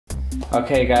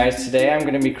Okay guys, today I'm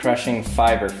going to be crushing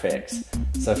FiberFix.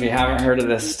 So if you haven't heard of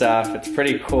this stuff, it's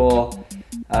pretty cool.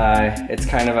 It's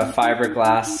kind of a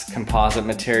fiberglass composite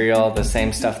material, the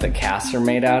same stuff that casts are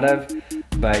made out of,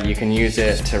 but you can use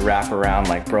it to wrap around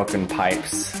like broken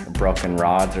pipes or broken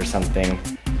rods or something,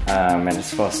 and it's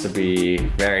supposed to be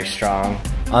very strong.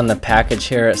 On the package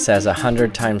here it says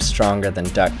 100 times stronger than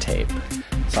duct tape.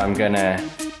 So I'm gonna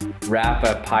wrap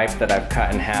a pipe that I've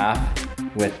cut in half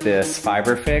with this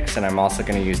FiberFix, and I'm also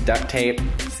going to use duct tape,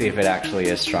 see if it actually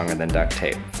is stronger than duct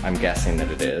tape. I'm guessing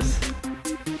that it is.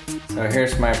 So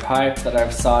here's my pipe that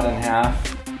I've sawed in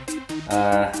half.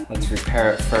 Let's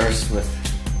repair it first with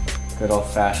good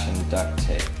old-fashioned duct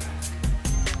tape.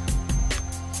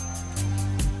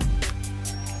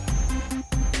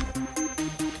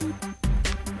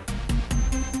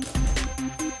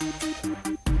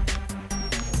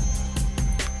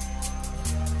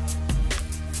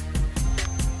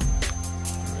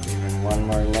 One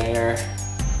more layer.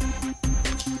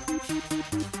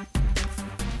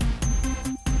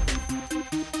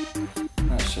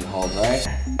 That should hold, right?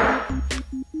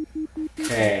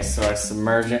 Okay, so I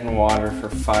submerge it in water for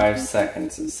 5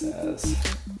 seconds, it says.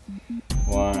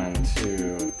 1,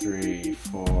 2, 3,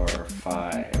 4,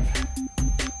 5.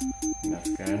 That's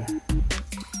good.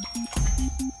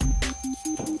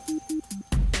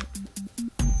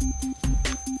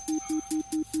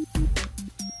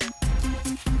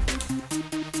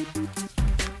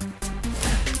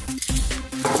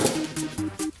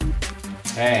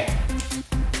 Okay,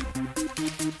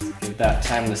 give that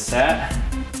time to set.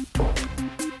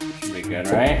 Should be good,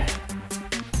 right?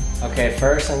 Okay,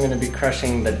 first I'm going to be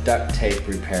crushing the duct tape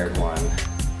repaired one.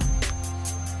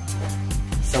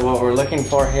 So what we're looking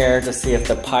for here to see if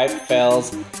the pipe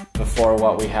fails before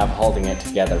what we have holding it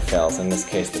together fails, in this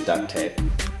case the duct tape.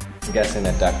 I'm guessing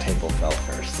the duct tape will fail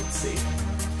first, let's see.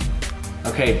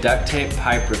 Okay, duct tape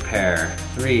pipe repair.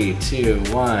 3, 2,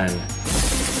 1.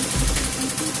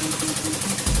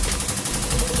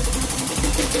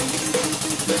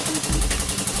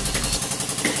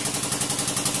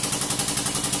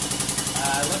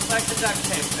 Looks like the duct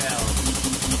tape failed.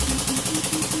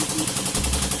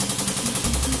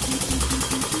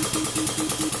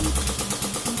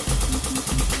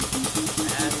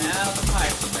 And now the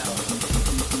pipe failed.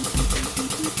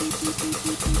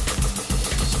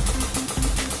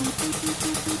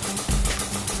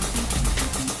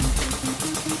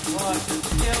 Oh, it's just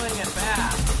peeling it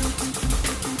back.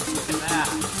 Look at that.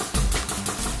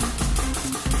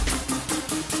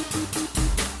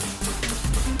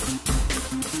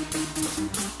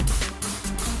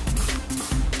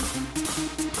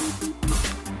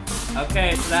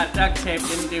 Okay, so that duct tape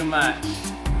didn't do much.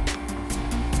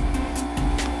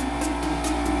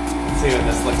 Let's see what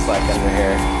this looks like under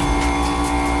here.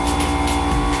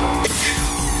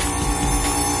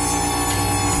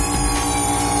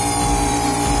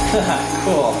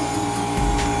 Cool.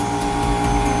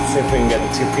 Let's see if we can get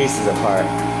the two pieces apart.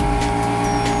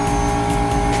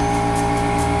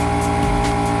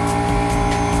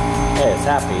 Hey, it's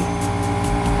happy.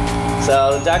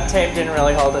 So the duct tape didn't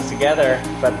really hold it together,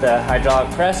 but the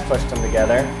hydraulic press pushed them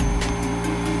together.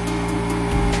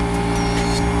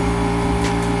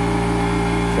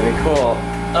 Pretty cool.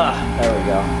 There we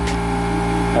go.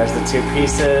 There's the two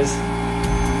pieces.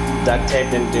 Duct tape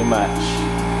didn't do much.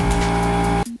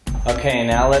 Okay,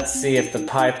 now let's see if the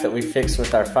pipe that we fixed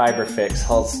with our FiberFix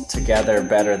holds together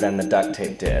better than the duct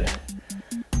tape did.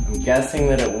 I'm guessing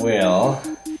that it will.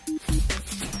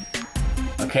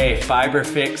 Okay,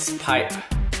 FiberFix pipe.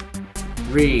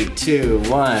 3, 2, 1.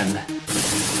 I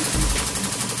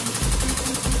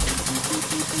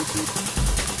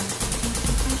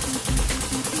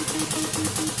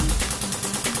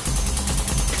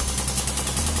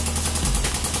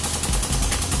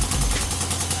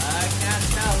can't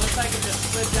tell. Looks like it just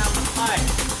slid down the pipe.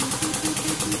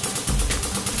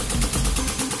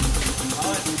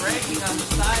 Oh, it's breaking on the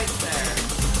sides there.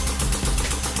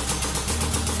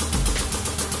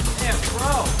 It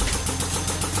broke.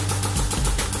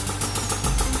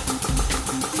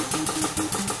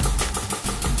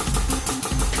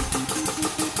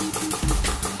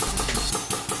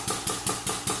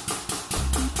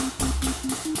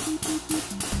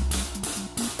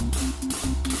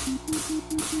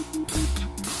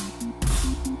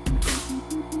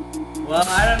 Well,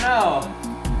 I don't know.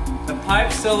 The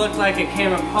pipe still looked like it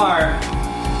came apart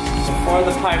before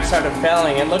the pipe started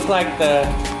failing. It looked like the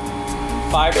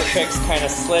FiberFix kind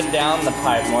of slid down the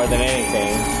pipe more than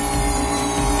anything.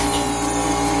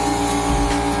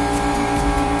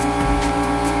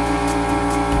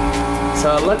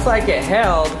 So it looked like it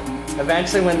held.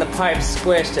 Eventually when the pipe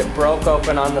squished, it broke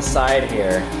open on the side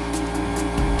here.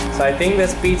 So I think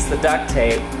this beats the duct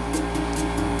tape,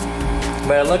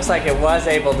 but it looks like it was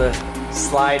able to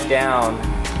slide down.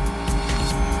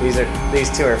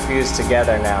 These two are fused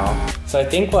together now. So I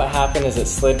think what happened is it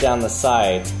slid down the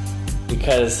sides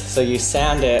so you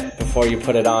sand it before you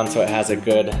put it on so it has a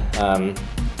good,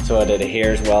 so it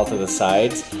adheres well to the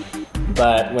sides.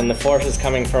 But when the force is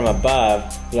coming from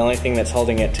above, the only thing that's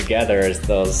holding it together is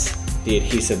the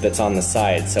adhesive that's on the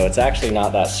side. So it's actually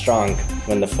not that strong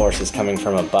when the force is coming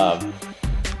from above.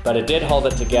 But it did hold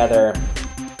it together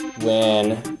when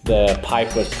the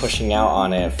pipe was pushing out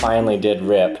on it. It finally did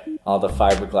rip. All the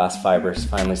fiberglass fibers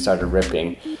finally started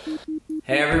ripping.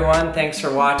 Hey everyone, thanks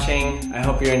for watching. I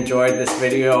hope you enjoyed this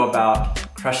video about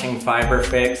crushing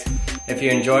FiberFix. If you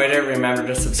enjoyed it, remember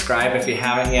to subscribe if you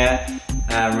haven't yet.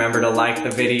 Remember to like the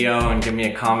video and give me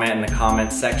a comment in the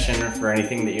comments section for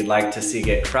anything that you'd like to see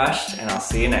get crushed, and I'll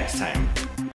see you next time.